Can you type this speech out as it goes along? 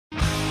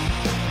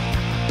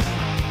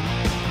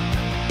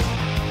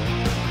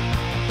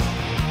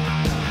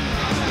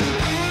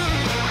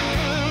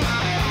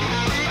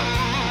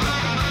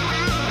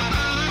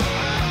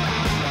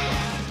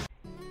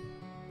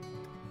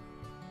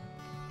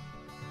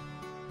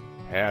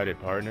Howdy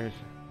partners,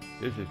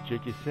 this is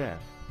Chicky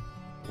Seth.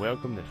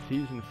 Welcome to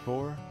Season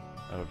 4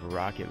 of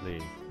Rocket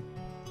League.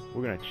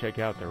 We're going to check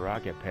out the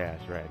Rocket Pass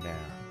right now.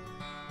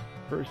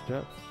 First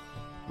up,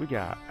 we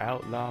got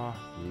Outlaw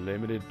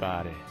Limited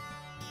Body,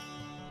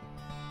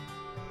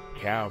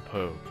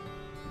 Cowpoke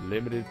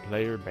Limited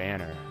Player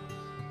Banner,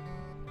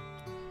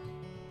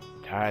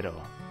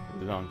 Title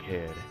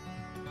Lunkhead,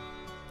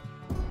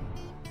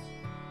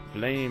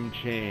 Flame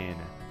Chain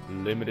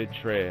Limited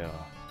Trail,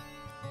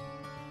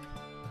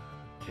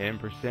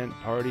 10%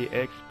 Party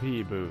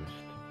XP Boost,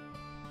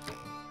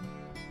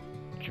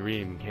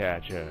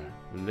 Dreamcatcher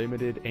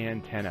Limited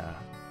Antenna,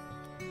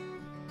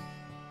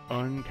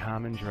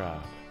 Uncommon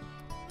Drop,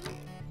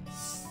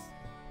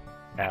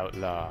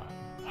 Outlaw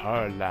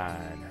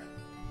Hardline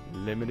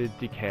Limited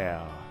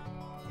Decal,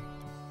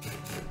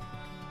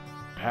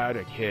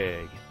 Powder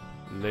Keg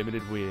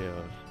Limited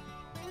Wheels,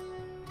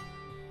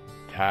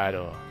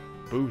 Title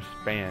Boost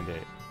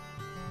Bandit,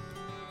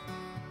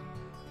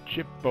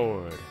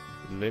 Chipboard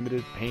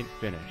Limited Paint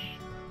Finish,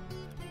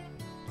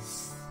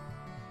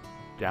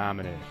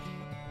 Dominus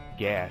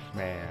Gas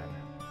Man,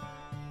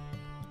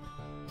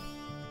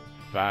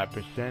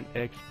 5%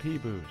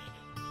 XP Boost,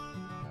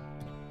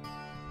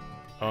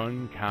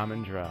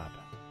 Uncommon Drop,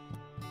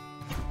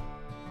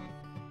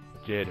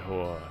 Dead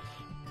Horse,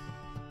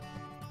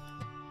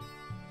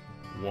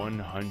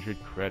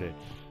 100 credits,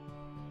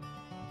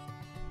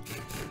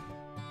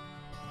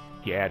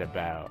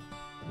 Gadabout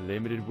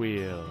Limited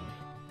Wheels,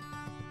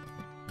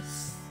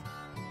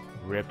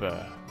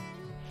 Ripper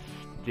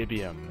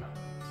Stibium,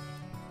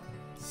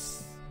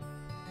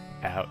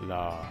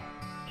 Outlaw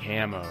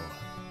Camo,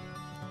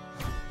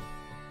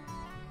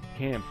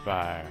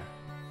 Campfire,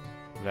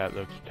 that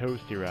looks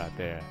toasty right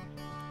there,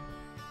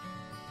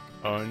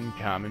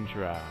 Uncommon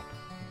Drop,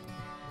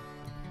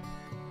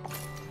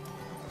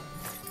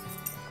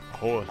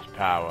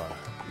 Horsepower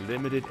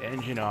Limited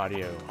Engine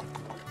Audio,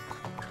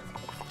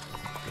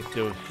 if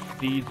those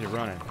steeds are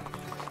running,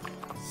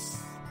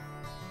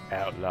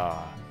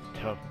 Outlaw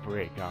Tough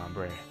Break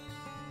Hombre,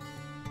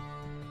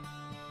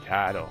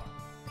 Title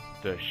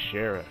The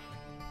Sheriff,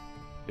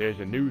 there's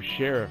a new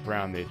sheriff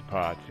around these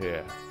parts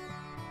here,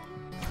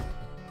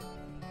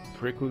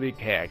 Prickly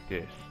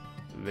Cactus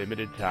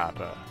Limited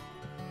Topper,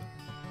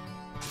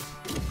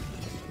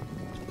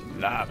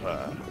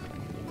 Lava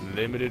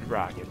Limited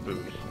Rocket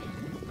Boost,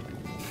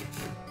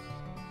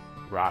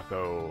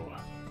 Rocco,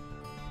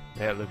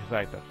 that looks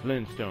like the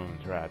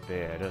Flintstones right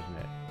there, doesn't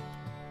it?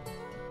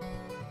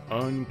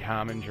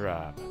 Uncommon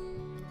Drop,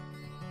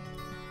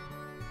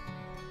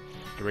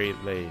 Straight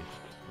Laced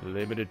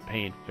Limited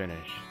Paint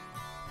Finish,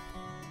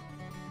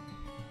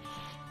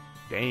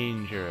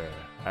 Danger,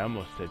 I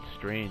almost said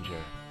stranger,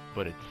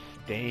 but it's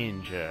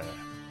Danger.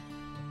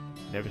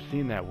 Never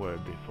seen that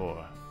word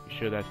before. You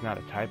sure that's not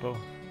a typo?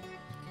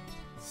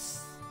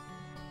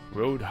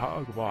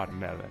 Roadhog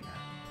Watermelon,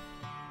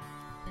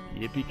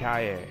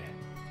 Yippee-ki-yay,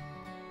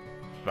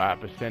 5%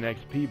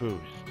 XP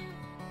Boost,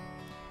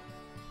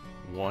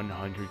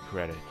 100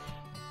 credits,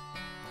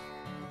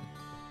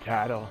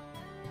 Title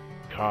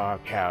Car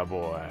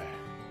Cowboy,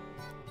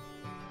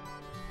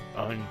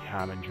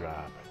 Uncommon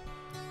Drop,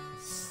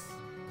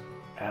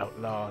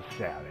 Outlaw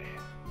Sally,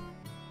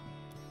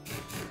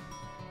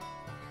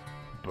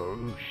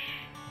 Barouche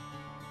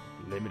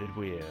Limited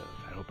Wheels,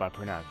 I hope I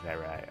pronounced that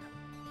right,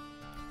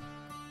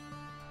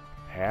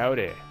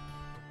 Howdy,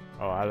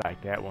 oh I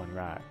like that one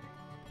right,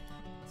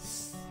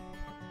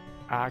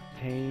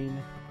 Octane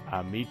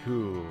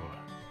Amiku,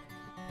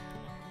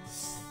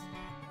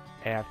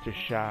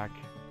 Aftershock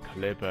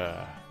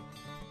Clipper,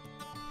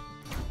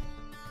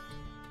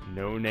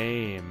 No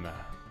Name,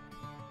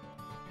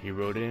 he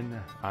rode in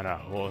on a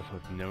horse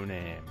with no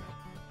name,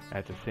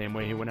 that's the same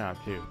way he went out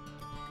too,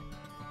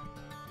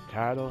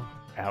 Title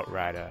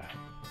Outrider,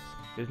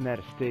 isn't that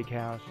a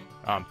steakhouse?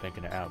 Oh, I'm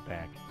thinking of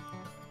Outback,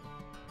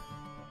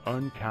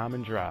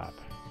 Uncommon Drop,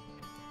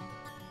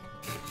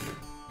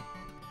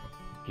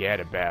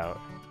 Gadabout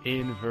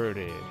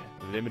Inverted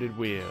Limited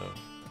Wheels,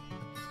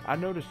 I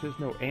noticed there's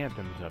no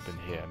anthems up in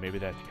here, maybe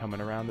that's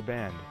coming around the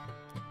bend,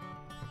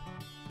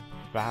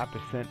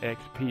 5%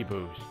 XP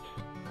Boost,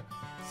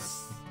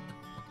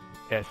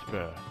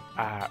 Esper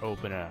Eye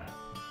Opener,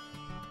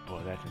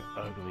 boy that's an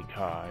ugly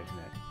car, isn't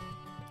it?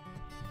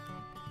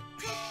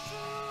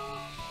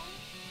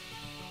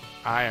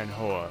 Iron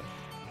Horse,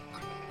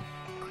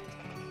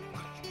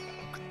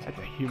 that's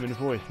a human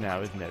voice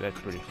now, isn't it? That's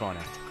pretty funny.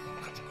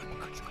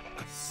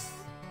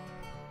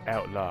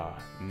 Outlaw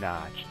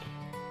Notched,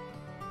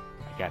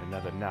 I got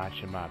another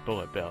notch in my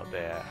bullet belt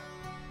there.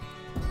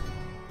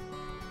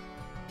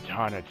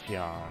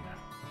 Tarnation,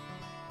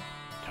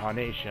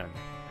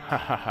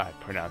 haha, I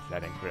pronounced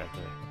that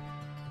incorrectly.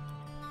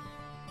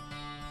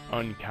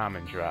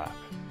 Uncommon Drop,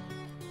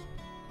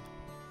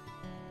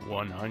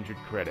 100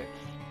 credits,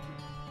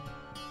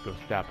 go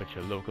stop at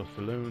your local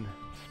saloon,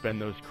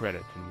 spend those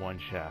credits in one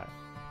shot.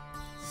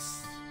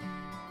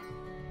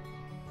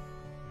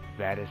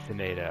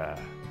 Vaticinator,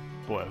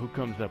 boy who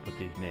comes up with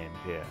these names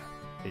here?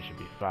 They should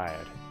be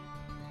fired.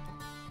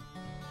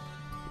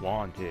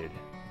 Wanted.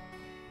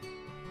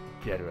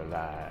 Dead or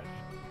alive.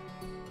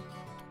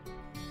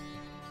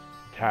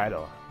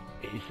 Title,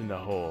 Ace in the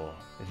Hole.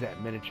 Is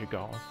that miniature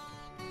golf?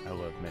 I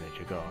love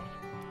miniature golf.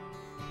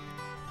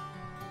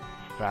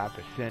 5%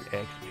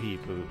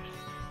 XP boost.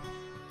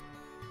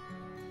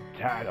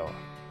 Title,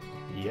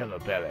 Yellow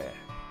Belly.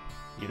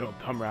 You don't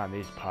come around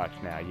these parts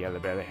now, Yellow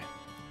Belly.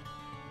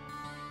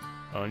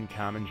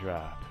 Uncommon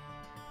drop.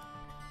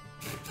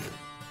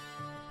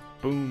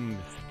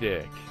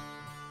 Boomstick.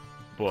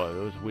 Boy,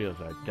 those wheels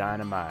are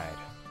dynamite.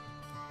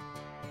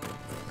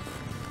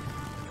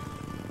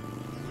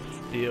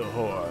 Steel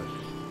horse.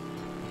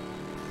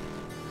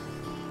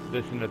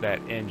 Listen to that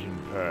engine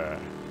purr.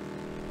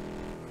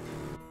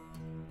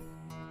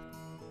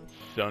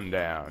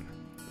 Sundown.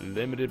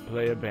 Limited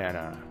player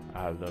banner.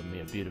 I love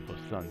me a beautiful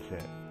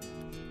sunset.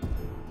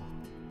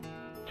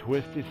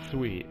 Twisted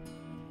Sweet.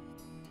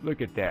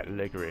 Look at that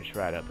licorice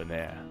right up in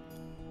there.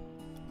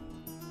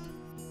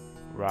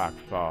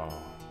 Rockfall.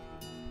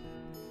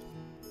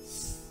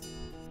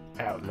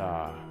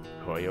 Outlaw.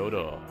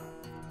 Coyote.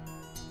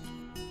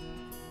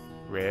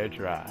 Rare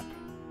drop.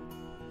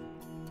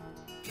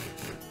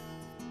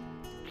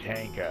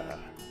 Tanker.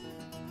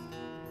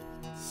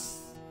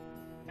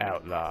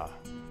 Outlaw.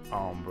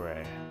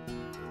 Ombre.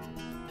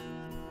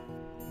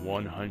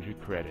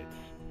 100 credits.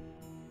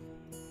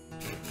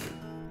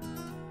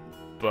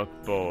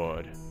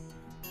 Buckboard.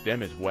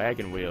 Them is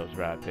wagon wheels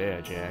right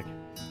there, Jack.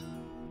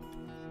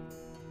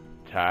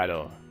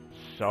 Title,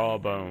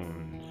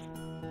 Sawbones.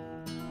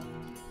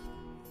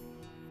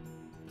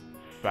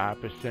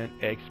 5%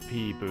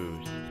 XP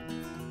boost.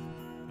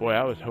 Boy,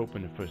 I was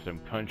hoping for some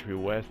country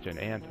western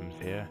anthems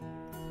here.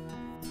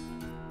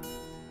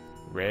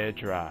 Red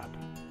drop.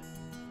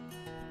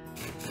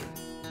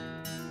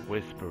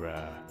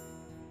 Whisperer.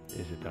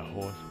 Is it the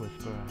horse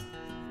whisperer?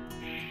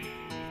 Shh.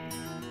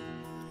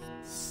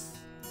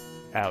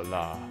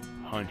 Outlaw,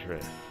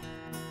 Huntress.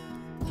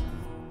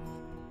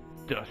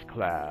 Dust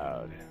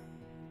Cloud.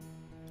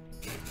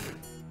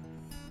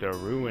 The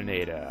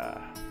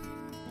Ruinator.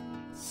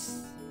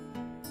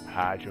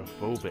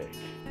 Hydrophobic.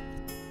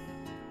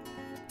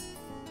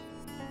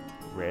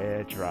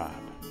 Rare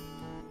drop.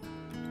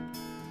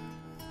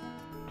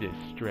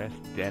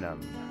 Distressed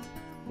Denim.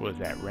 Was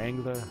that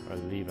Wrangler or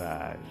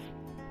Levi's?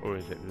 Or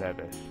is it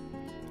Levis?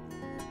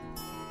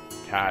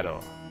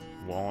 Title,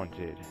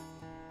 Wanted.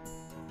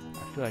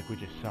 I feel like we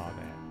just saw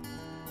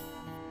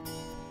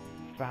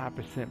that.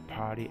 5%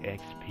 party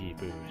XP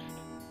boost.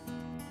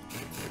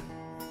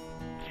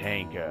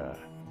 Tanker,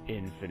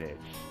 Infinite.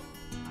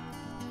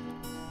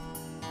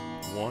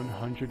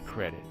 100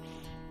 credits.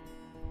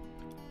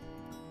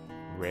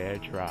 Rare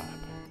drop.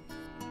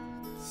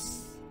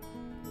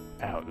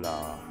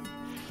 Outlaw,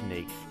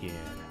 Snakeskin.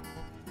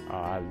 Oh,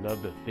 I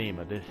love the theme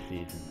of this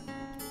season.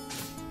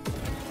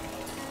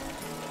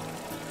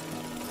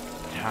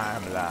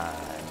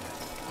 Timeline.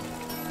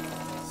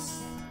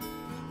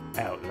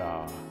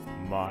 Outlaw,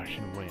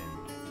 Martian Wind.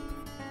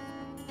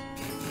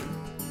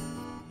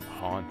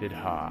 Haunted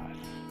House.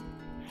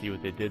 See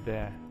what they did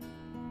there?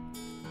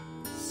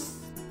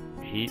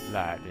 Heat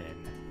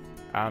Lightning.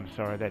 I'm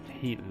sorry, that's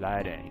Heat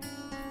Lighting.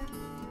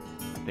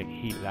 I think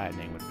Heat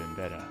Lightning would have been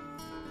better.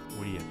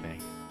 What do you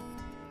think?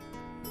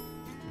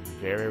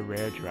 Very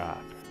rare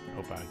drop.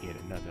 Hope I get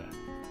another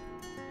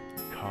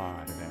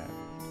card of that.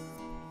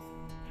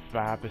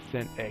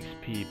 5%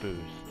 XP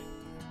boost.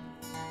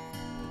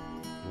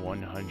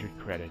 100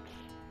 credits.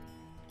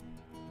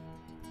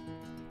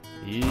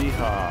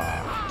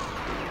 Yeehaw!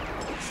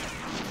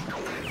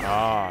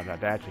 Ah, now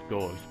that's a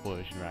gold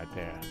explosion right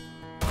there.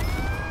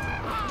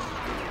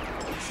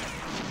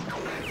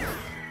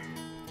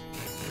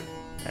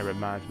 That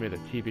reminds me of the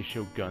TV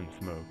show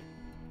Gunsmoke.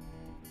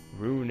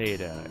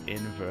 Ruinator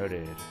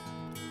Inverted.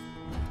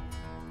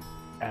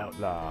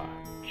 Outlaw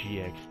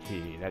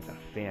GXT. That's a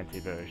fancy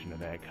version of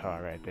that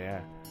car right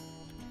there.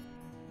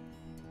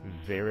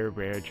 Very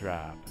rare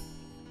drop.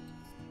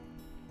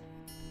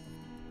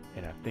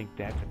 And I think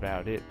that's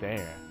about it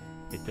there.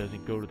 It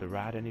doesn't go to the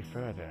right any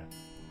further.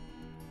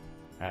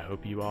 I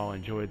hope you all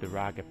enjoyed the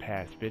Rocket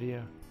Pass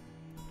video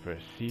for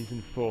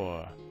Season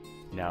 4.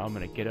 Now I'm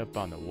going to get up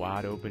on the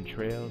wide open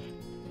trails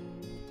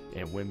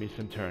and win me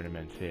some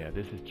tournaments here.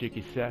 This is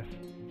Chicky Seth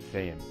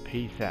saying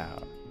peace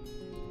out.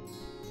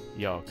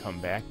 Y'all come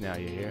back now,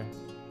 you hear?